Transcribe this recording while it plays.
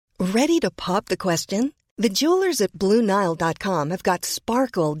Ready to pop the question? The jewelers at BlueNile.com have got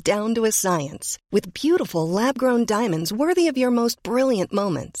sparkle down to a science with beautiful lab-grown diamonds worthy of your most brilliant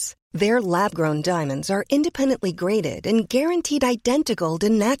moments. Their lab-grown diamonds are independently graded and guaranteed identical to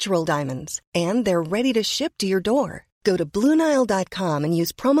natural diamonds, and they're ready to ship to your door. Go to BlueNile.com and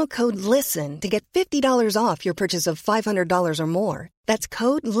use promo code LISTEN to get $50 off your purchase of $500 or more. That's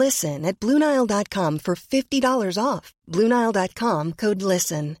code LISTEN at BlueNile.com for $50 off. BlueNile.com, code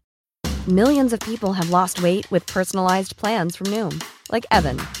LISTEN. Millions of people have lost weight with personalized plans from Noom. Like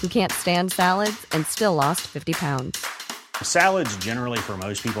Evan, who can't stand salads and still lost 50 pounds. Salads generally for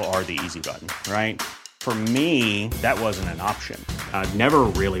most people are the easy button, right? For me, that wasn't an option. I never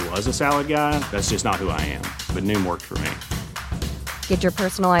really was a salad guy. That's just not who I am. But Noom worked for me. Get your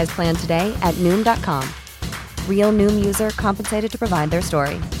personalized plan today at Noom.com. Real Noom user compensated to provide their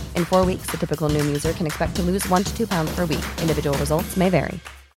story. In 4 weeks, the typical Noom user can expect to lose 1 to 2 pounds per week. Individual results may vary.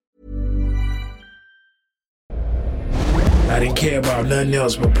 I didn't care about nothing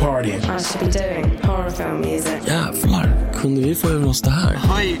else but partying. I should be doing horror film music. Jävlar, kunde vi få över oss det här?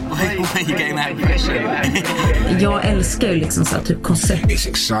 Jag älskar ju liksom så här typ koncept. It's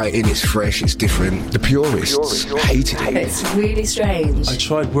exciting, it's fresh, it's different. The purists hated it. It's really strange. I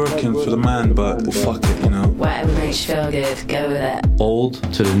tried working for the man, but fuck it, you know. Whatever makes you feel good, go with it.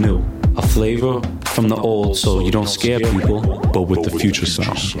 Old to the new. A flavor from the old so you don't scare people, but with the future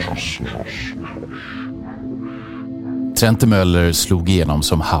sound. Trentemøller slog igenom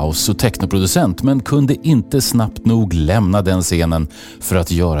som house- och technoproducent men kunde inte snabbt nog lämna den scenen för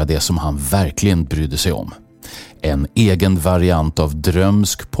att göra det som han verkligen brydde sig om. En egen variant av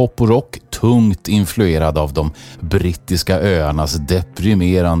drömsk pop och rock, tungt influerad av de brittiska öarnas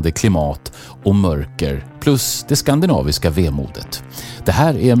deprimerande klimat och mörker, plus det skandinaviska vemodet. Det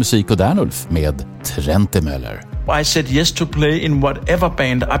här är Musik och Dernulf med Trentemøller. I said yes to play in whatever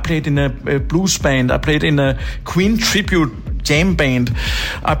band. I played in a blues band. I played in a Queen tribute jam band.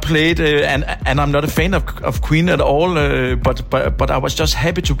 I played, and I'm not a fan of Queen at all, but I was just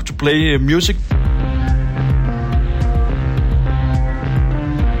happy to play music.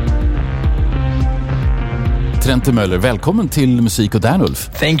 Trentemøller, välkommen till Musik och Dernulf.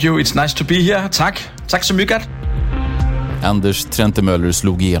 Thank you, it's nice to be here. Tack så mycket. Anders Trentemøller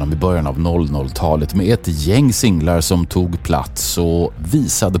slog igenom i början av 00-talet med ett gäng singlar som tog plats och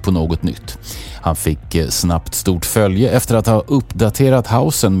visade på något nytt. Han fick snabbt stort följe efter att ha uppdaterat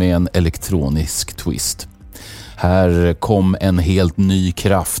housen med en elektronisk twist. Här kom en helt ny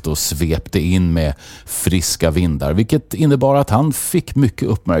kraft och svepte in med friska vindar, vilket innebar att han fick mycket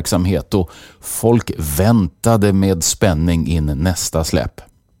uppmärksamhet och folk väntade med spänning in nästa släpp.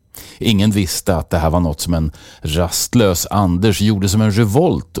 Ingen visste att det här var något som en rastlös Anders gjorde som en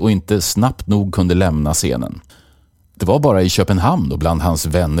revolt och inte snabbt nog kunde lämna scenen. Det var bara i Köpenhamn och bland hans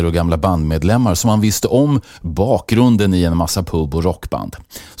vänner och gamla bandmedlemmar som han visste om bakgrunden i en massa pub- och rockband.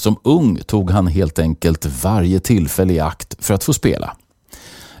 Som ung tog han helt enkelt varje tillfälle i akt för att få spela.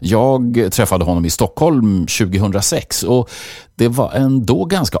 Jag träffade honom i Stockholm 2006 och det var en då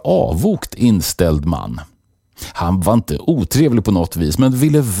ganska avvokt inställd man. Han var inte otrevlig på något vis men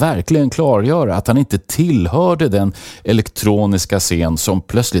ville verkligen klargöra att han inte tillhörde den elektroniska scen som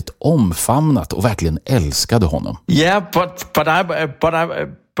plötsligt omfamnat och verkligen älskade honom. Yeah, but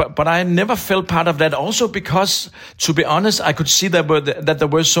I never felt part of that also because, to be honest, I could see that there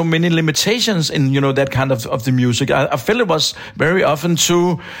were so many limitations in, that kind of the music. I felt it was very often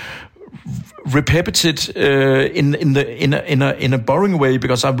too repetitive in a boring way,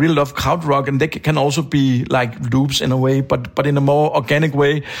 because I really love krautrock, and they can also be like loops in a way, but in a more organic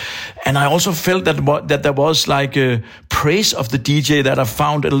way. And I also felt that there was like a praise of the DJ that I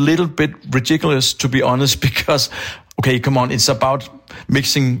found a little bit ridiculous, to be honest, because okay, come on, it's about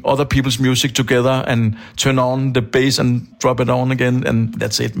mixing other people's music together and turn on the bass and drop it on again, and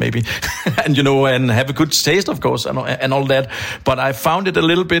that's it maybe. And and have a good taste, of course, and all that. But I found it a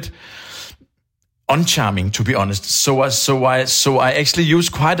little bit uncharming, to be honest. So I actually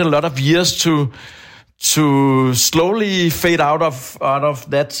used quite a lot of years to slowly fade out of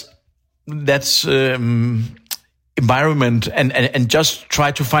that environment and just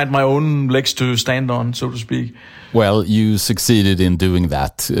try to find my own legs to stand on, so to speak. Well, you succeeded in doing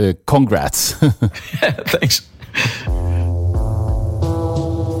that. Congrats. Yeah, thanks.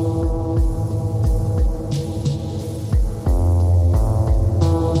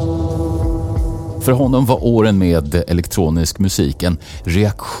 För honom var åren med elektronisk musik en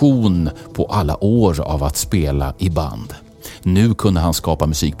reaktion på alla år av att spela i band. Nu kunde han skapa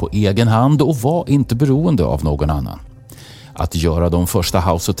musik på egen hand och var inte beroende av någon annan. Att göra de första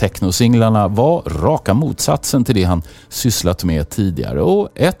house- och techno-singlarna var raka motsatsen till det han sysslat med tidigare och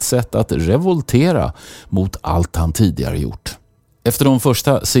ett sätt att revoltera mot allt han tidigare gjort. Efter de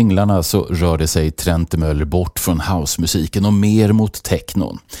första singlarna så rörde sig Trentemøller bort från housemusiken och mer mot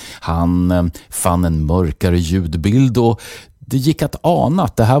technon. Han fann en mörkare ljudbild och det gick att ana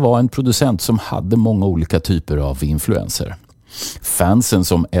att det här var en producent som hade många olika typer av influenser. Fansen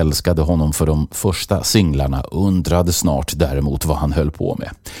som älskade honom för de första singlarna undrade snart däremot vad han höll på med.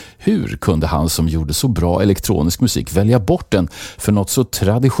 Hur kunde han som gjorde så bra elektronisk musik välja bort den för något så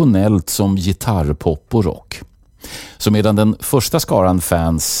traditionellt som gitarrpop och rock? Så medan den första skaran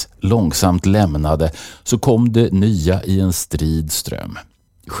fans långsamt lämnade så kom det nya i en strid ström.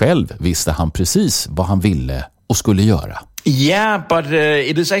 Själv visste han precis vad han ville och skulle göra. Yeah, but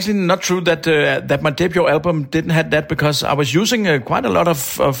it is actually not true that my debut album didn't have that, because I was using quite a lot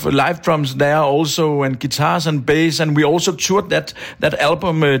of live drums there also, and guitars and bass, and we also toured that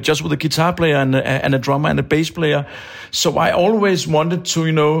album just with a guitar player and a drummer and a bass player. So I always wanted to,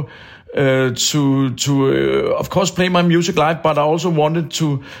 you know, of course play my music live, but I also wanted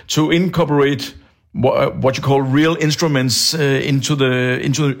to incorporate what you call real instruments into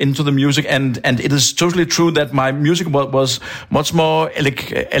the music, and it is totally true that my music was much more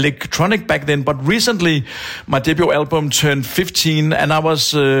electronic back then. But recently, my debut album turned 15, and I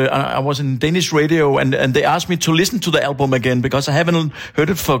was in Danish radio, and they asked me to listen to the album again because I haven't heard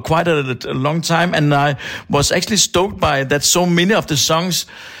it for quite a long time, and I was actually stoked by that. So many of the songs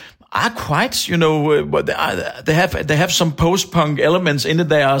are quite, you know, they have some post-punk elements in it.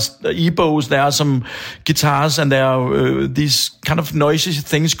 There are EBOs, there are some guitars, and there are these kind of noisy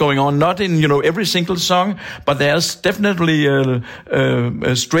things going on. Not in, you know, every single song, but there's definitely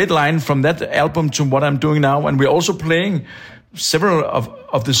a straight line from that album to what I'm doing now. And we're also playing several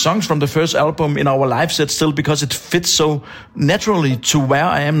of the songs from the first album in our live set still, because it fits so naturally to where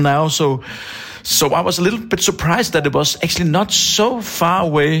I am now. So I was a little bit surprised that it was actually not so far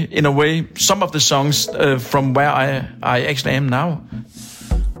away, in a way, some of the songs from where I actually am now.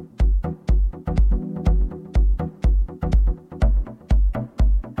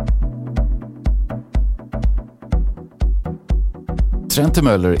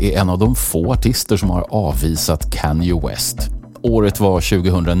 Trentemøller är en av de få artister som har avvisat Kanye West. Året var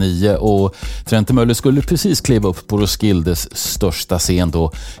 2009 och Trentemøller skulle precis kliva upp på Roskildes största scen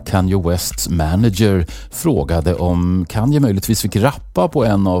då Kanye Wests manager frågade om Kanye möjligtvis fick rappa på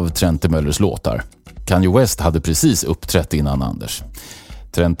en av Trentemøllers låtar. Kanye West hade precis uppträtt innan Anders.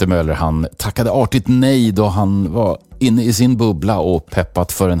 Trentemøller han tackade artigt nej då han var inne i sin bubbla och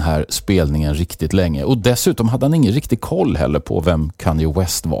peppat för den här spelningen riktigt länge. Och dessutom hade han ingen riktig koll heller på vem Kanye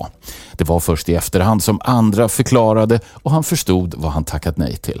West var. Det var först i efterhand som andra förklarade och han förstod vad han tackat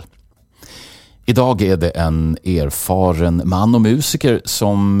nej till. Idag är det en erfaren man och musiker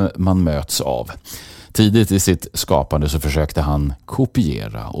som man möts av. Tidigt i sitt skapande så försökte han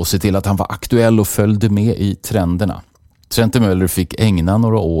kopiera och se till att han var aktuell och följde med i trenderna. Trentemøller fick ägna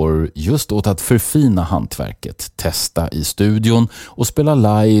några år just åt att förfina hantverket, testa i studion och spela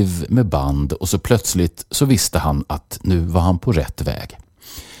live med band, och så plötsligt så visste han att nu var han på rätt väg.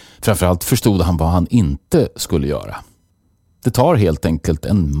 Framförallt förstod han vad han inte skulle göra. Det tar helt enkelt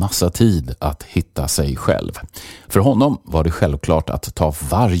en massa tid att hitta sig själv. För honom var det självklart att ta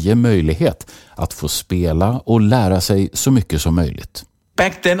varje möjlighet att få spela och lära sig så mycket som möjligt.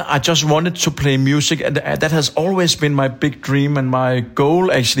 Back then, I just wanted to play music, and that has always been my big dream and my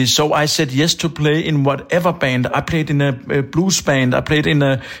goal, actually. So I said yes to play in whatever band. I played in a blues band. I played in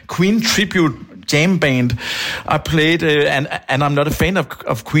a Queen tribute jam band. I played, and I'm not a fan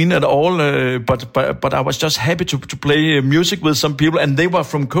of Queen at all, but I was just happy to play music with some people, and they were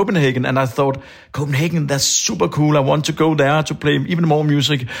from Copenhagen, and I thought, Copenhagen, that's super cool. I want to go there to play even more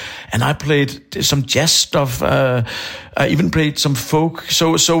music. And I played some jazz stuff. I even played some folk.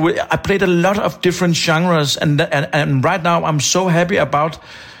 So I played a lot of different genres, and right now I'm so happy about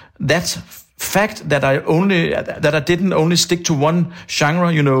that fact that I didn't only stick to one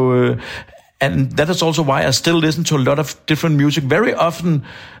genre, you know. And that is also why I still listen to a lot of different music. Very often,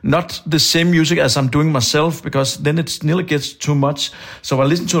 not the same music as I'm doing myself, because then it nearly gets too much. So I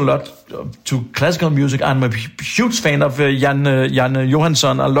listen to a lot to classical music. I'm a huge fan of Jan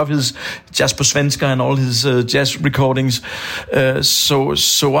Johansson. I love his Jazz på Svenska and all his jazz recordings.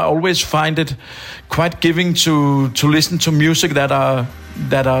 So I always find it quite giving to listen to music that are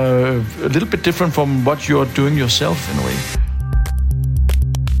a little bit different from what you're doing yourself in a way.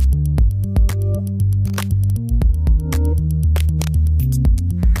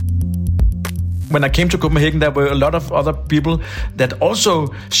 when I came to Copenhagen, there were a lot of other people that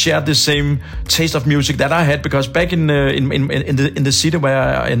also shared the same taste of music that I had. Because back in the city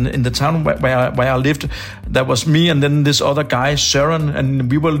in the town where I lived, there was me and then this other guy Søren,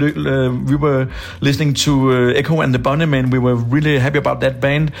 and we were listening to Echo and the Bunnymen. We were really happy about that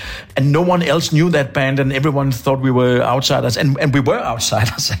band, and no one else knew that band, and everyone thought we were outsiders, and we were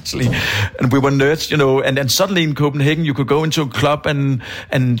outsiders actually, and we were nerds, and then suddenly in Copenhagen you could go into a club and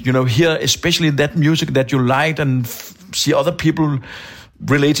hear especially that music that you liked and see other people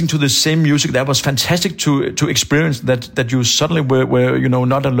relating to the same music. That was fantastic to experience that you suddenly were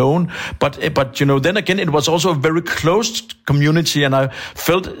not alone, but then again it was also a very closed community, and I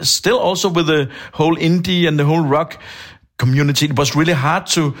felt still also with the whole indie and the whole rock community, it was really hard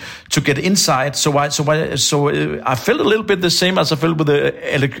to get inside. So I felt a little bit the same as I felt with the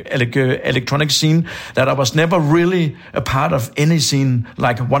electronic scene, that I was never really a part of any scene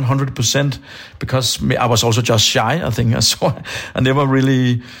like 100%, because I was also just shy, I think. So I never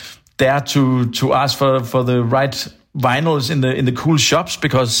really dared to ask for the right vinyls in the cool shops,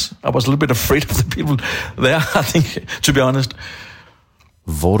 because I was a little bit afraid of the people there, I think, to be honest.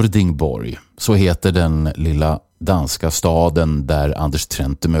 Vordingborg, så heter den lilla danska staden där Anders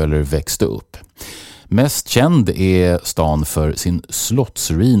Trentemøller växte upp. Mest känd är stan för sin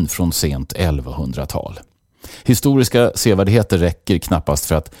slottsruin från sent 1100-tal. Historiska sevärdheter räcker knappast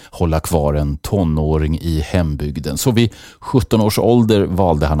för att hålla kvar en tonåring i hembygden, så vid 17 års ålder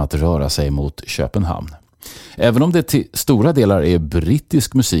valde han att röra sig mot Köpenhamn. Även om det till stora delar är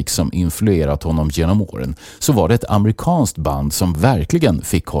brittisk musik som influerat honom genom åren, så var det ett amerikanskt band som verkligen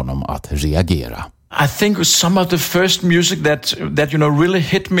fick honom att reagera. I think some of the first music that really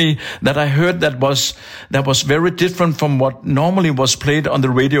hit me, that I heard that was very different from what normally was played on the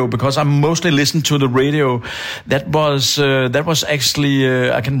radio, because I mostly listened to the radio. That was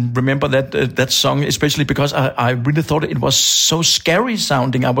actually I can remember that song especially because I really thought it was so scary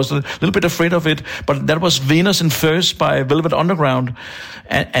sounding. I was a little bit afraid of it, but that was Venus in Furs by Velvet Underground,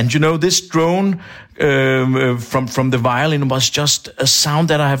 and this drone from the violin was just a sound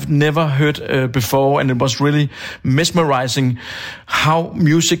that I have never heard before, and it was really mesmerizing how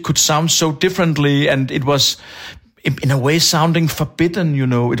music could sound so differently, and it was in a way sounding forbidden.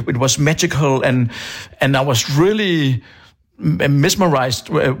 It was magical, and I was really mesmerized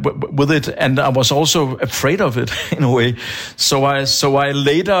with it, and I was also afraid of it in a way. So I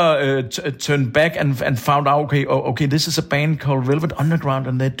later turned back and found out, okay, this is a band called Velvet Underground,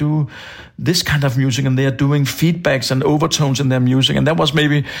 and they do this kind of music, and they are doing feedbacks and overtones in their music, and that was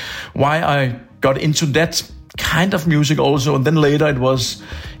maybe why I got into that kind of music also. And then later it was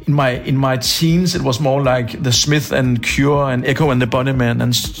in my teens, it was more like the Smith and Cure and Echo and the Bunnymen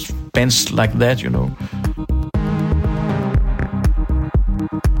and bands like that.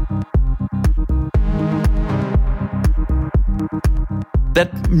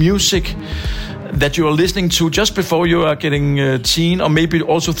 That music that you are listening to just before you are getting teen, or maybe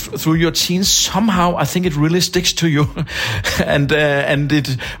also through your teens, somehow I think it really sticks to you, and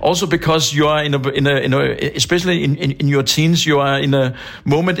it also because you are in a especially in your teens, you are in a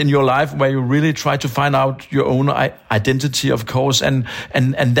moment in your life where you really try to find out your own identity, of course, and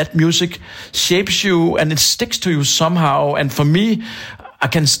that music shapes you and it sticks to you somehow. And for me, I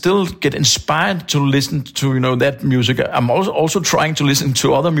can still get inspired to listen to, that music. I'm also trying to listen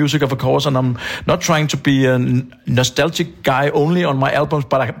to other music, of course, and I'm not trying to be a nostalgic guy only on my albums,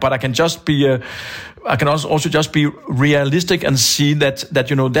 but I can just be I can also just be realistic and see that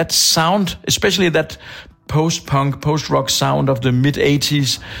that sound, especially that post-punk, post-rock sound of the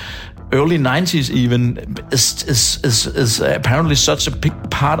mid-80s, early 90s even, is apparently such a big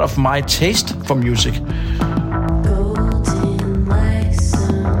part of my taste for music.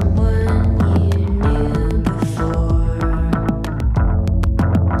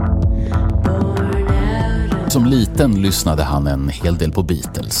 Som liten lyssnade han en hel del på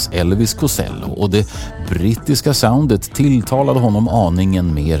Beatles, Elvis Costello, och det brittiska soundet tilltalade honom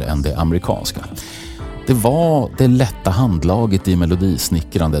aningen mer än det amerikanska. Det var det lätta handlaget i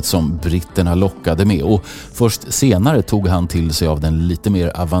melodisnickrandet som britterna lockade med, och först senare tog han till sig av den lite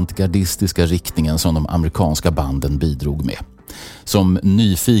mer avantgardistiska riktningen som de amerikanska banden bidrog med. Som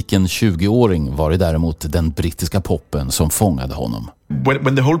nyfiken 20-åring var det däremot den brittiska poppen som fångade honom.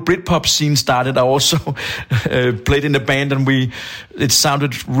 When the whole Britpop scene started, I also played in a band, and it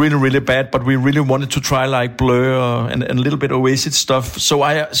sounded really, really bad, but we really wanted to try like Blur and a little bit Oasis stuff. So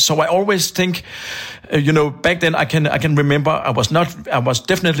I always think back then I can remember I was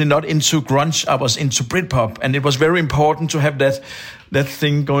definitely not into grunge. I was into Britpop, and it was very important to have that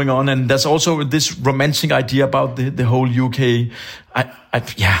thing going on. And there's also this romantic idea about the whole UK.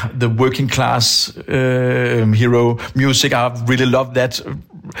 The working class hero music. I really love that.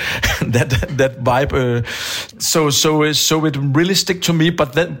 that vibe. So it really stick to me.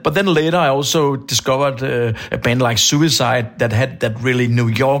 But then later I also discovered a band like Suicide that had that really New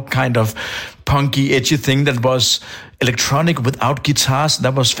York kind of punky, edgy thing that was electronic without guitars.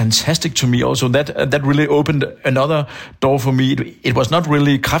 That was fantastic to me. Also, that really opened another door for me. It was not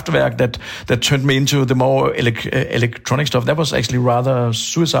really Kraftwerk that turned me into the more electronic stuff. That was actually rather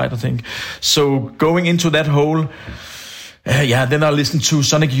Suicide, I think. So going into that whole. Then I listened to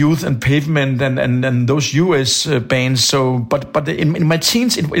Sonic Youth and Pavement and those US bands. So, but in my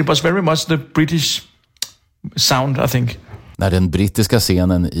teens, it was very much the British sound, I think. När den brittiska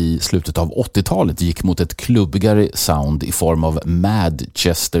scenen i slutet av 80-talet gick mot ett klubbigare sound i form av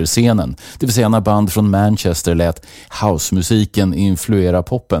Manchester-scenen, det vill säga när band från Manchester lät housemusiken influera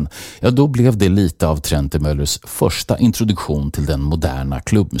poppen, då blev det lite av Trentemöllers första introduktion till den moderna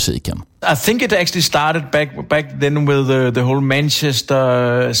klubbmusiken. I think it actually started back then with the whole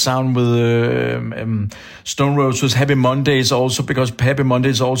Manchester sound with Stone Roses Happy Mondays also, because Happy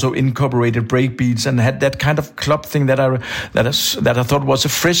Mondays also incorporated breakbeats and had that kind of club thing that I thought was a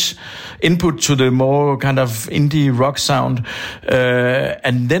fresh input to the more kind of indie rock sound.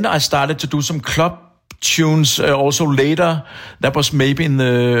 And then I started to do some club tunes also later. That was maybe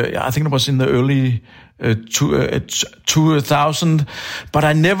I think it was in the early 2000, but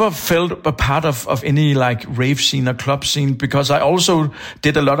I never felt a part of any like rave scene or club scene, because I also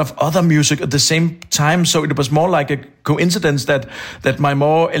did a lot of other music at the same time. So it was more like a coincidence that my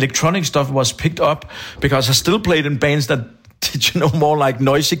more electronic stuff was picked up, because I still played in bands that did, more like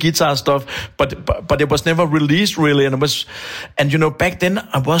noisy guitar stuff, but it was never released really. And back then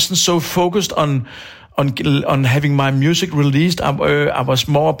I wasn't so focused on having my music released. I was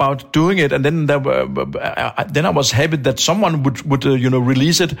more about doing it, and then I was happy that someone would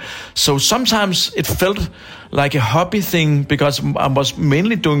release it. So sometimes it felt like a hobby thing, because I was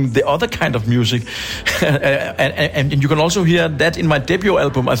mainly doing the other kind of music, and you can also hear that in my debut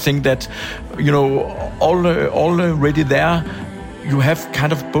album. I think that already there you have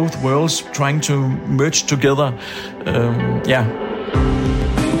kind of both worlds trying to merge together.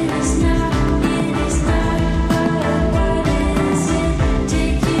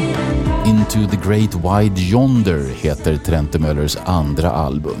 Into the Great Wide Yonder heter Trentemöllers andra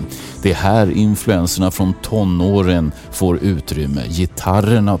album. Det är här influenserna från tonåren får utrymme,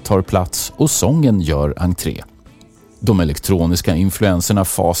 gitarrerna tar plats och sången gör entré. De elektroniska influenserna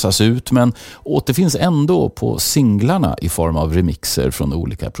fasas ut, men återfinns ändå på singlarna i form av remixer från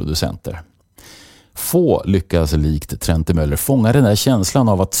olika producenter. Få lyckas likt Trentemöller fånga den där känslan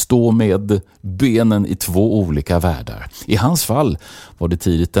av att stå med benen i två olika världar. I hans fall var det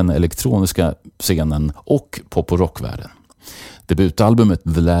tidigt den elektroniska scenen och pop- och rockvärlden. Debutalbumet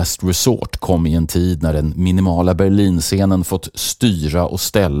The Last Resort kom i en tid när den minimala Berlin-scenen fått styra och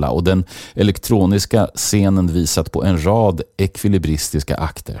ställa och den elektroniska scenen visat på en rad ekvilibristiska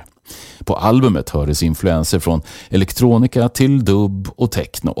akter. På albumet hördes influenser från elektronika till dubb och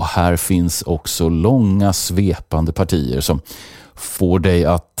techno, och här finns också långa svepande partier som får dig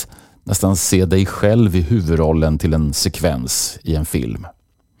att nästan se dig själv i huvudrollen till en sekvens i en film.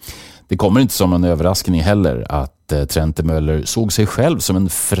 Det kommer inte som en överraskning heller att Trentemöller såg sig själv som en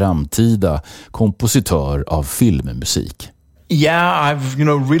framtida kompositör av filmmusik. Yeah,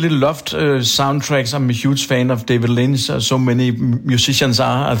 I've really loved soundtracks. I'm a huge fan of David Lynch. So many musicians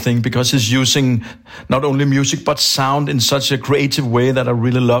are, I think, because he's using not only music but sound in such a creative way that I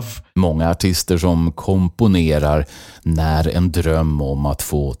really love. Många artister som komponerar när en dröm om att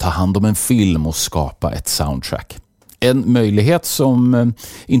få ta hand om en film och skapa ett soundtrack. En möjlighet som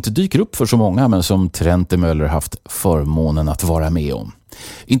inte dyker upp för så många, men som Trentemöller haft förmånen att vara med om.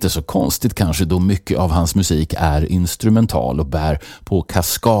 Inte så konstigt kanske, då mycket av hans musik är instrumental och bär på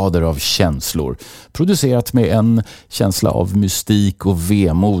kaskader av känslor, producerat med en känsla av mystik och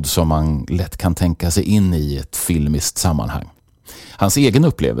vemod som man lätt kan tänka sig in i ett filmiskt sammanhang. Hans egen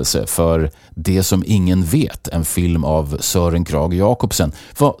upplevelse för Det som ingen vet, en film av Søren Kragh Jacobsen,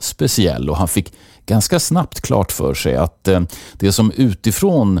 var speciell, och han fick ganska snabbt klart för sig att det som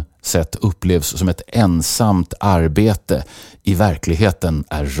utifrån sett upplevs som ett ensamt arbete i verkligheten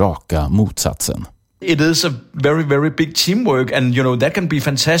är raka motsatsen. It is a very, very big teamwork, and that can be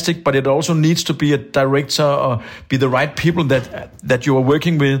fantastic, but it also needs to be a director or be the right people that you are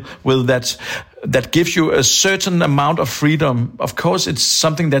working with that gives you a certain amount of freedom. Of course, it's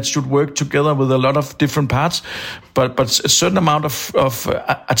something that should work together with a lot of different parts, but a certain amount of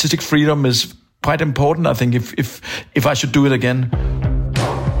artistic freedom is quite important, I think, if I should do it again.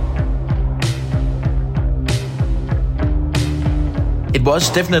 It was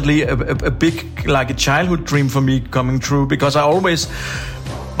definitely a big, like a childhood dream for me coming true, because I always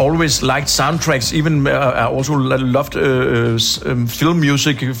liked soundtracks. Even I also loved film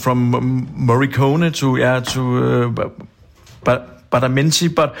music from Morricone to Badalamenti,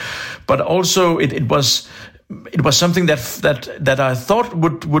 but also it was something that I thought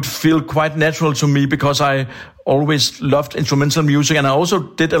would feel quite natural to me, because I always loved instrumental music, and I also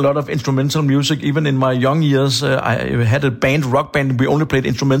did a lot of instrumental music even in my young years. I had a rock band. We only played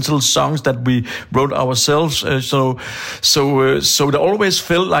instrumental songs that we wrote ourselves. So it always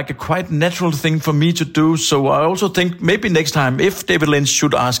felt like a quite natural thing for me to do. So I also think maybe next time, if David Lynch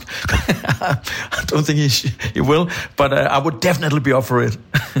should ask, I don't think he will, but I would definitely be up for it.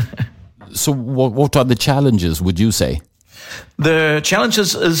 So what are the challenges, would you say? The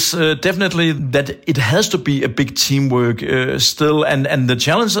challenges is definitely that it has to be a big teamwork still, and the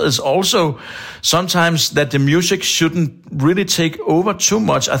challenge is also sometimes that the music shouldn't really take over too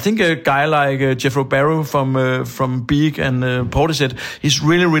much. I think a guy like Jethro Barrow from Beak and Portishead, he's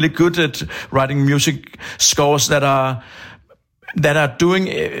really, really good at writing music scores that are doing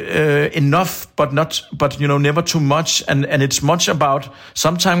enough, but never too much, and it's much about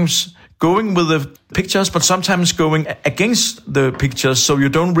sometimes going with the pictures, but sometimes going against the pictures, so you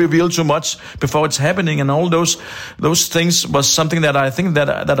don't reveal too much before it's happening, and all those things was something that I think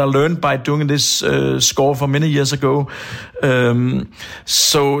that I learned by doing this score for many years ago.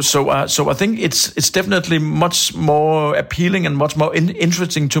 So I think it's definitely much more appealing and much more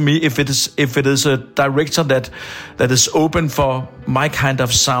interesting to me if it is a director that is open for my kind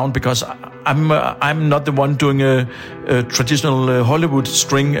of sound, because I'm not the one doing a traditional Hollywood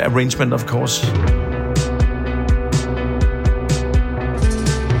string arrangement, of course.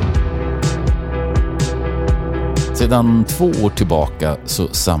 Sedan 2 år tillbaka så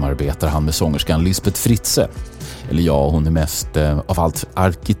samarbetar han med sångerskan Lisbeth Fritzse. Eller ja, hon är mest av allt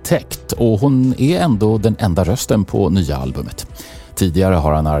arkitekt, och hon är ändå den enda rösten på nya albumet. Tidigare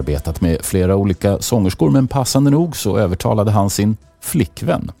har han arbetat med flera olika sångerskor, men passande nog så övertalade han sin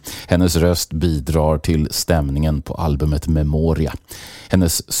flickvän. Hennes röst bidrar till stämningen på albumet Memoria.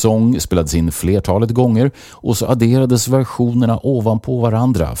 Hennes sång spelades in flertalet gånger, och så adderades versionerna ovanpå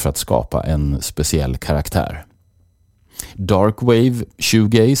varandra för att skapa en speciell karaktär. Dark wave,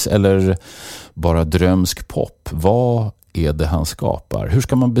 shoegaze eller bara drömsk pop, vad är det han skapar? Hur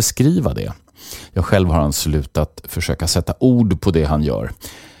ska man beskriva det? Jag själv har han slutat försöka sätta ord på det han gör.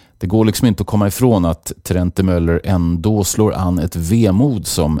 Det går liksom inte att komma ifrån att Trentemøller ändå slår an ett vemod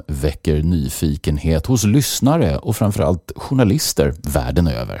som väcker nyfikenhet hos lyssnare och framförallt journalister världen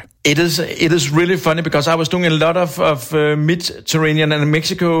över. It is really funny, because I was doing a lot of Mediterranean and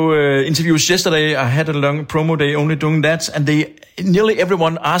Mexico interviews yesterday. I had a long promo day only doing that, and nearly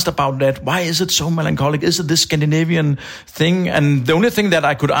everyone asked about that. Why is it so melancholic? Is it this Scandinavian thing? And the only thing that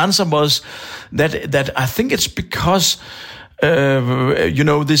I could answer was that I think it's because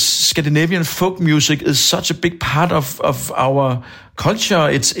this Scandinavian folk music is such a big part of our culture.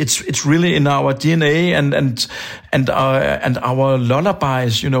 It's really in our DNA, and our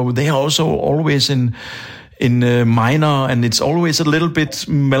lullabies. They are also always in minor, and it's always a little bit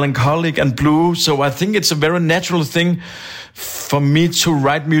melancholic and blue. So I think it's a very natural thing for me to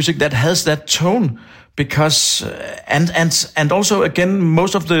write music that has that tone. Because and also again,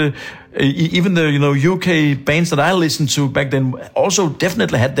 most of the even the UK bands that I listened to back then also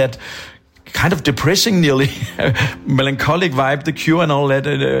definitely had that kind of depressing, nearly melancholic vibe, The Cure and all that,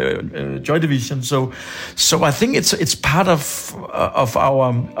 Joy Division. So I think it's part of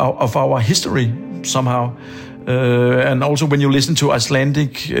our history somehow. And also when you listen to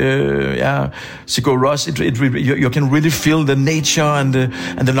Icelandic, Sigur Rós, you can really feel the nature and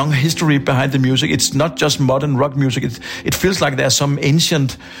the long history behind the music. It's not just modern rock music. It feels like there's some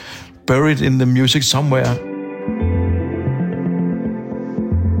ancient buried in the music somewhere.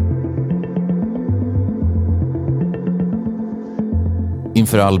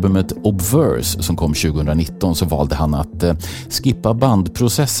 Inför albumet Obverse som kom 2019 så valde han att skippa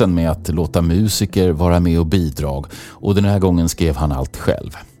bandprocessen med att låta musiker vara med och bidra, och den här gången skrev han allt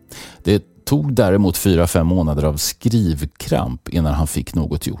själv. Det tog däremot 4-5 månader av skrivkramp innan han fick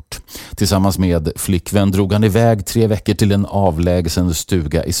något gjort. Tillsammans med flickvän drog han iväg 3 veckor till en avlägsen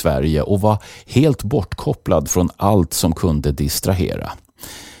stuga i Sverige och var helt bortkopplad från allt som kunde distrahera.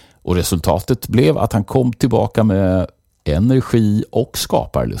 Och resultatet blev att han kom tillbaka med energi och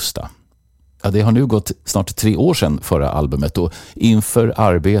skaparlusta. Ja, det har nu gått snart 3 år sedan förra albumet och inför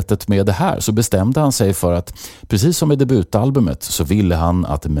arbetet med det här så bestämde han sig för att precis som med debutalbumet så ville han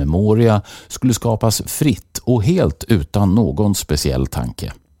att Memoria skulle skapas fritt och helt utan någon speciell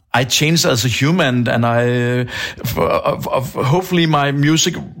tanke. I changed as a human, and hopefully my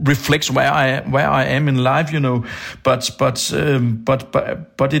music reflects where I am in life, you know. But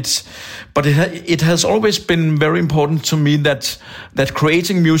it has always been very important to me that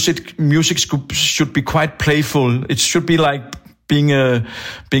creating music should be quite playful. It should be like being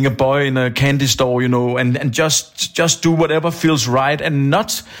a boy in a candy store, you know, and just do whatever feels right, and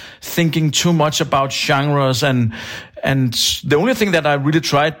not thinking too much about genres. And the only thing that I really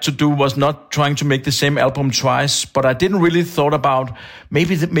tried to do was not trying to make the same album twice, but I didn't really thought about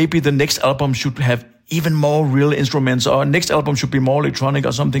maybe the next album should have even more real instruments, or next album should be more electronic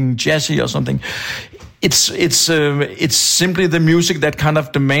or something jazzy or something. It's simply the music that kind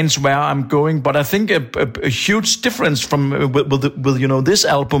of demands where I'm going. But I think a huge difference from with you know this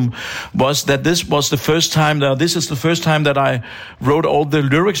album was that this is the first time that I wrote all the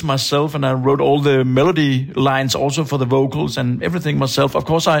lyrics myself, and I wrote all the melody lines also for the vocals and everything myself. Of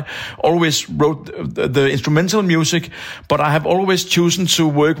course, I always wrote the instrumental music, but I have always chosen to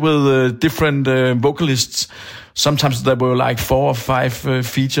work with different vocalists. Sometimes there were like 4 or 5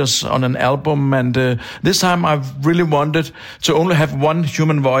 features on an album, and this time I've really wanted to only have one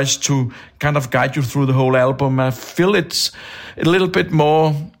human voice to kind of guide you through the whole album. I feel it's a little bit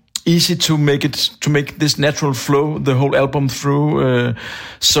more easy to make this natural flow the whole album through.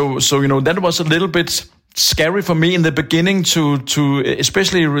 So you know, that was a little bit scary for me in the beginning to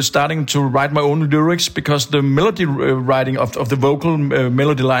especially starting to write my own lyrics, because the melody writing of the vocal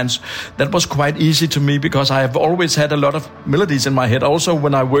melody lines, that was quite easy to me, because I have always had a lot of melodies in my head also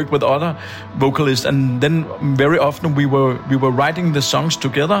when I worked with other vocalists, and then very often we were writing the songs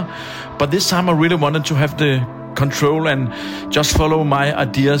together. But this time I really wanted to have the control and just follow my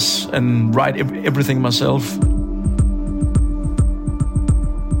ideas and write everything myself.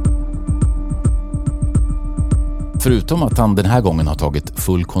 Förutom att han den här gången har tagit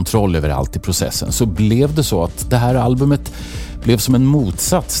full kontroll över allt i processen, så blev det så att det här albumet blev som en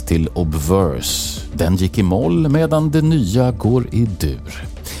motsats till Obverse. Den gick i moll medan det nya går i dur.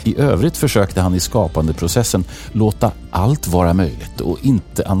 I övrigt försökte han i skapandeprocessen låta allt vara möjligt och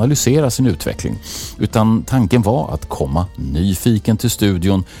inte analysera sin utveckling, utan tanken var att komma nyfiken till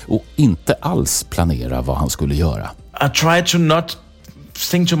studion och inte alls planera vad han skulle göra. I tried to not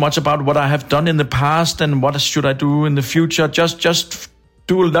think too much about what I have done in the past and what should I do in the future. Just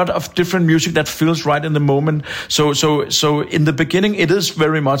do a lot of different music that feels right in the moment. So in the beginning, it is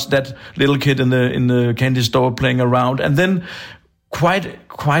very much that little kid in the candy store playing around, and then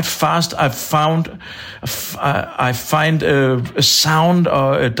quite fast I find a sound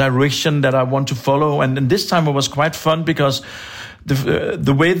or a direction that I want to follow, and this time it was quite fun, because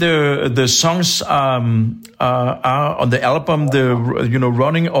the way the songs are on the album, the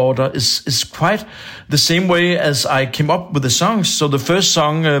running order is quite the same way as I came up with the songs. So the first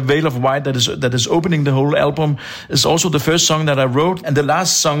song, Veil of White, that is opening the whole album, is also the first song that I wrote, and the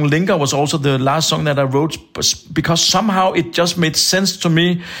last song, Linger, was also the last song that I wrote, because somehow it just made sense to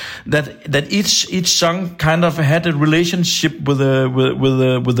me that each song kind of had a relationship with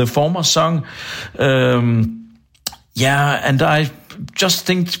the former song. Yeah, and I just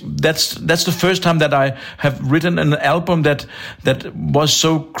think that's the first time that I have written an album that was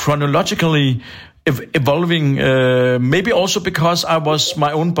so chronologically evolving. Maybe also because I was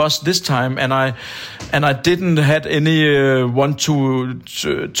my own boss this time, and I didn't had any want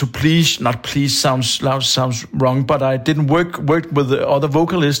to please. Not please sounds wrong, but I didn't work with the other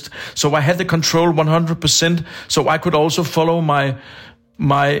vocalists, so I had the control 100%. So I could also follow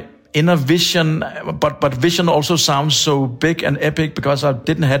my inner vision, but vision also sounds so big and epic, because I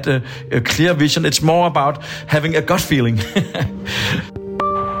didn't have a clear vision. It's more about having a gut feeling.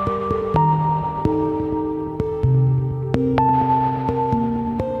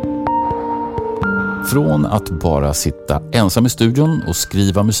 Från att bara sitta ensam i studion och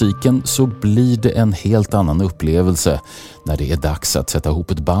skriva musiken, så blir det en helt annan upplevelse när det är dags att sätta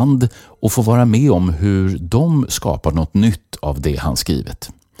ihop ett band och få vara med om hur de skapar något nytt av det han skrivit.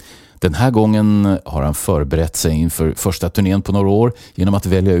 Den här gången har han förberett sig inför första turnén på några år genom att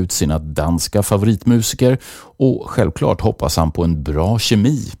välja ut sina danska favoritmusiker, och självklart hoppas han på en bra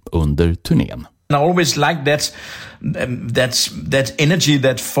kemi under turnén. I always like that energy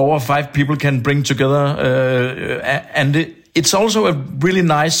that 4 or 5 people can bring together, and it's also a really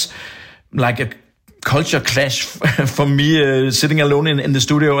nice, like a culture clash for me, sitting alone in the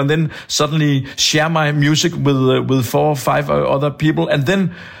studio and then suddenly share my music with 4 or 5 other people, and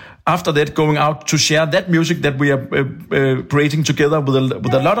then after that going out to share that music that we are creating together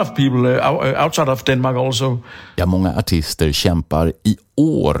with a lot of people outside of Denmark also. Ja, många artister kämpar i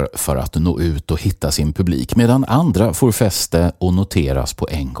år för att nå ut och hitta sin publik, medan andra får fäste och noteras på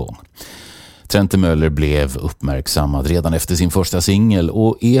en gång. Trentemøller blev uppmärksammad redan efter sin första singel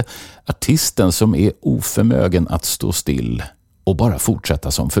och är artisten som är oförmögen att stå still och bara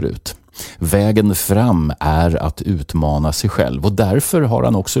fortsätta som förut. Vägen fram är att utmana sig själv, och därför har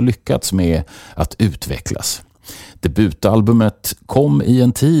han också lyckats med att utvecklas. Debutalbumet kom i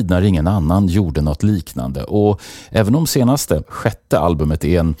en tid när ingen annan gjorde något liknande, och även om senaste, 6:e albumet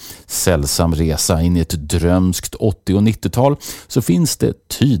är en sällsam resa in i ett drömskt 80- och 90-tal, så finns det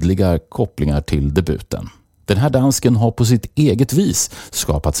tydliga kopplingar till debuten. Den här dansken har på sitt eget vis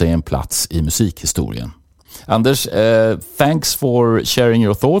skapat sig en plats i musikhistorien. Anders, thanks for sharing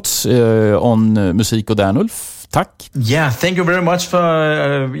your thoughts on Musik och Dernulf. Tack. Yeah, thank you very much for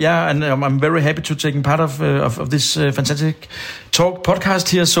and I'm very happy to take part of this fantastic podcast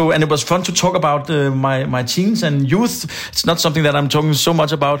here. So, and it was fun to talk about my teens and youth. It's not something that I'm talking so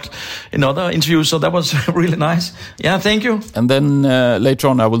much about in other interviews, so that was really nice. Yeah, thank you. And then later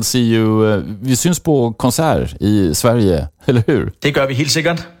on I will see you. Vi syns på konsert i Sverige, eller hur? Det gör vi helt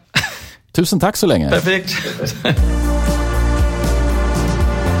säkert. Tusen tack så länge. Perfekt.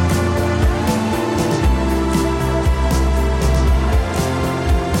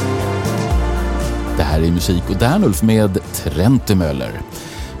 Det här är Musik och Dernulf med Trentemøller.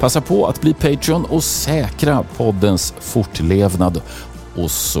 Passa på att bli Patreon och säkra poddens fortlevnad.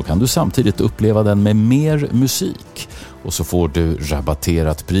 Och så kan du samtidigt uppleva den med mer musik. Och så får du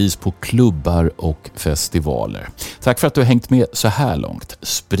rabatterat pris på klubbar och festivaler. Tack för att du har hängt med så här långt.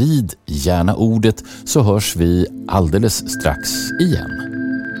 Sprid gärna ordet, så hörs vi alldeles strax igen.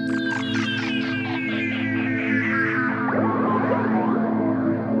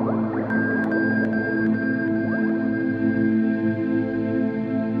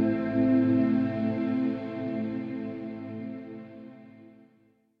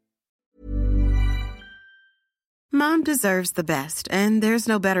 Mom deserves the best, and there's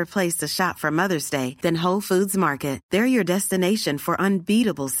no better place to shop for Mother's Day than Whole Foods Market. They're your destination for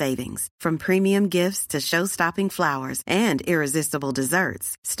unbeatable savings, from premium gifts to show-stopping flowers and irresistible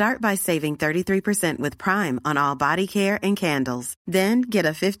desserts. Start by saving 33% with Prime on all body care and candles. Then get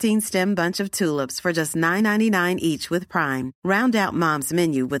a 15-stem bunch of tulips for just $9.99 each with Prime. Round out Mom's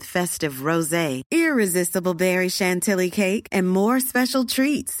menu with festive rosé, irresistible berry chantilly cake, and more special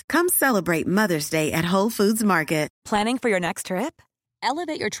treats. Come celebrate Mother's Day at Whole Foods Market. Planning for your next trip?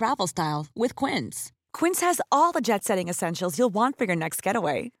 Elevate your travel style with Quince. Quince has all the jet-setting essentials you'll want for your next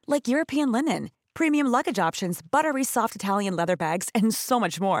getaway, like European linen, premium luggage options, buttery soft Italian leather bags, and so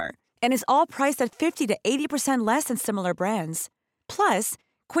much more. And is all priced at 50 to 80% less than similar brands. Plus,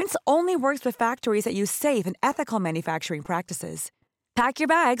 Quince only works with factories that use safe and ethical manufacturing practices. Pack your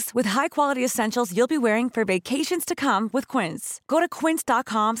bags with high-quality essentials you'll be wearing for vacations to come with Quince. Go to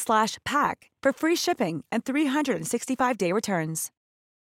quince.com/pack for free shipping and 365-day returns.